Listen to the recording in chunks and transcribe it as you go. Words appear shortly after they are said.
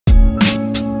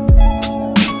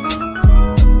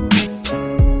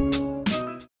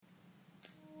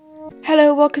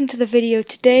Hello, welcome to the video.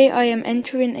 Today I am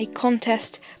entering a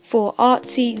contest for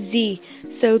artsyZ.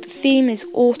 So the theme is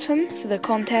autumn for the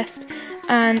contest,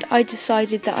 and I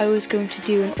decided that I was going to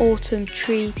do an autumn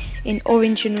tree in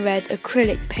orange and red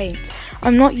acrylic paint.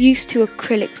 I'm not used to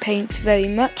acrylic paint very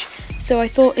much, so I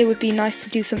thought it would be nice to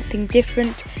do something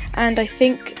different, and I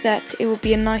think that it will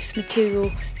be a nice material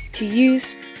to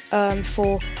use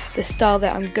for the style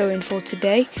that I'm going for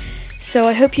today. So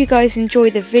I hope you guys enjoy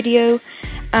the video,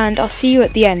 and I'll see you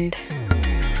at the end.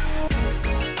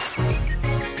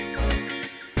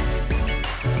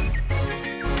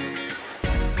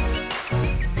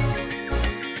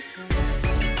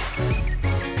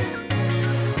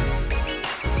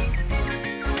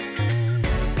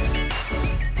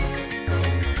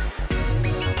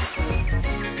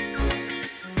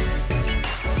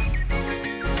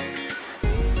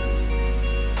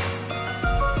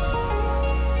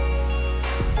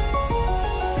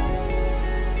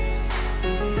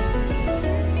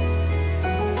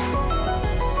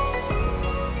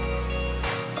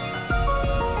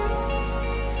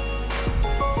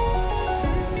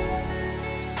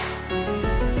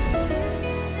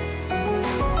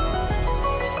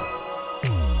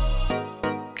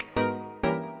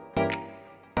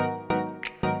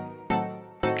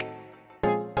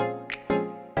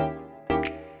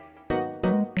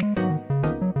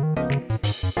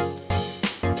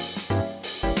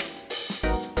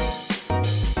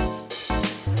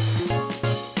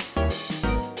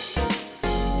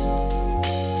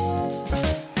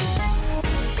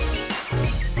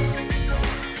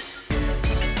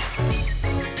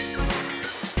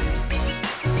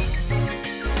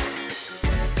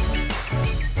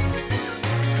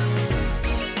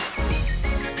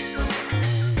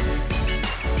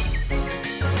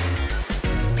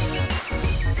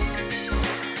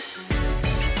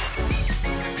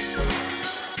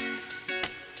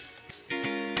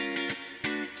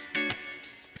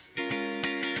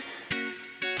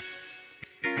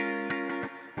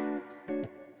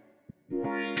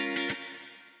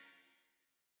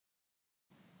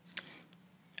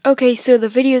 Okay, so the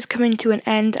video's coming to an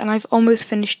end and I've almost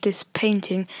finished this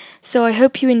painting. So I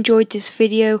hope you enjoyed this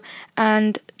video,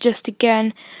 and just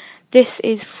again, this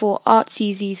is for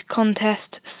artsyZ's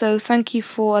contest. So thank you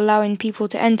for allowing people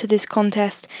to enter this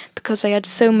contest, because I had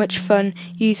so much fun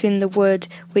using the word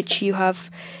which you have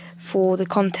for the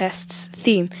contest's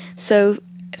theme. So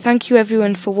thank you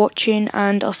everyone for watching,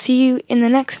 and I'll see you in the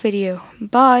next video.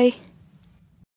 Bye!